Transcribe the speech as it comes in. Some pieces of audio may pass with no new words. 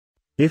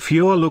If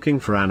you're looking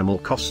for animal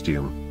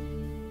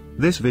costume,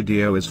 this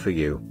video is for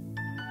you.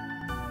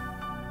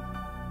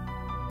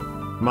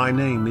 My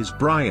name is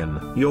Brian,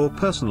 your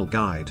personal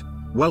guide.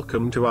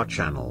 Welcome to our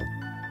channel.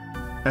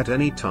 At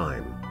any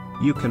time,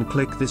 you can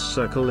click this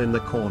circle in the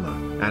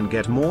corner and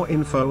get more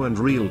info and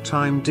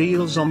real-time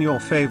deals on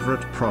your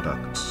favorite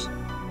products.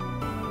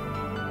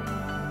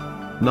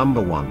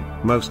 Number 1,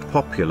 most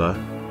popular,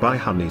 by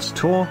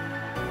Honeystore.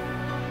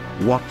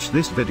 Watch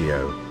this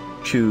video.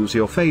 Choose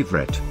your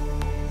favorite.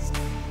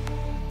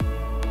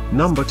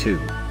 Number 2,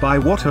 by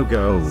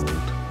Wotogold.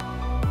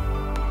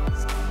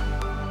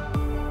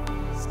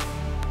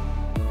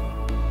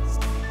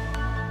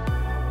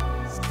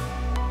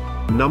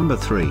 Number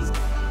 3.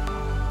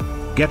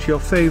 Get your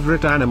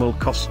favorite animal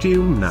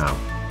costume now.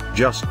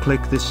 Just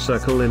click this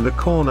circle in the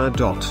corner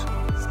dot.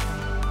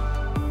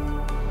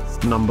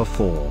 Number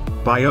 4,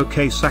 by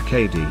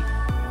OKSakady.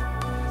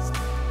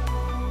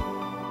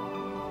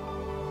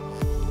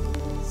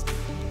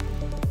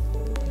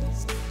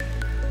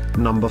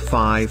 Number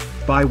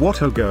 5, by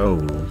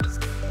Wotogold.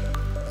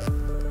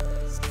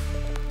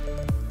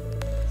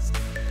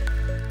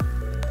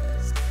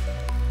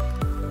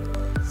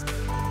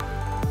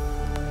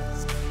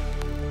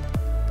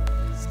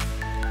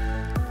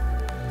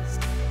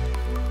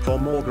 For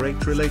more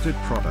great related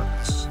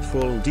products,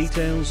 full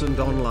details and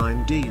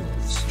online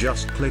deals,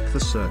 just click the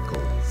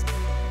circle.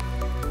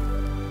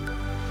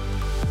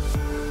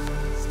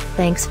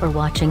 Thanks for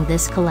watching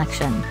this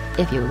collection.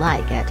 If you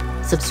like it,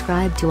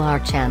 subscribe to our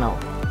channel.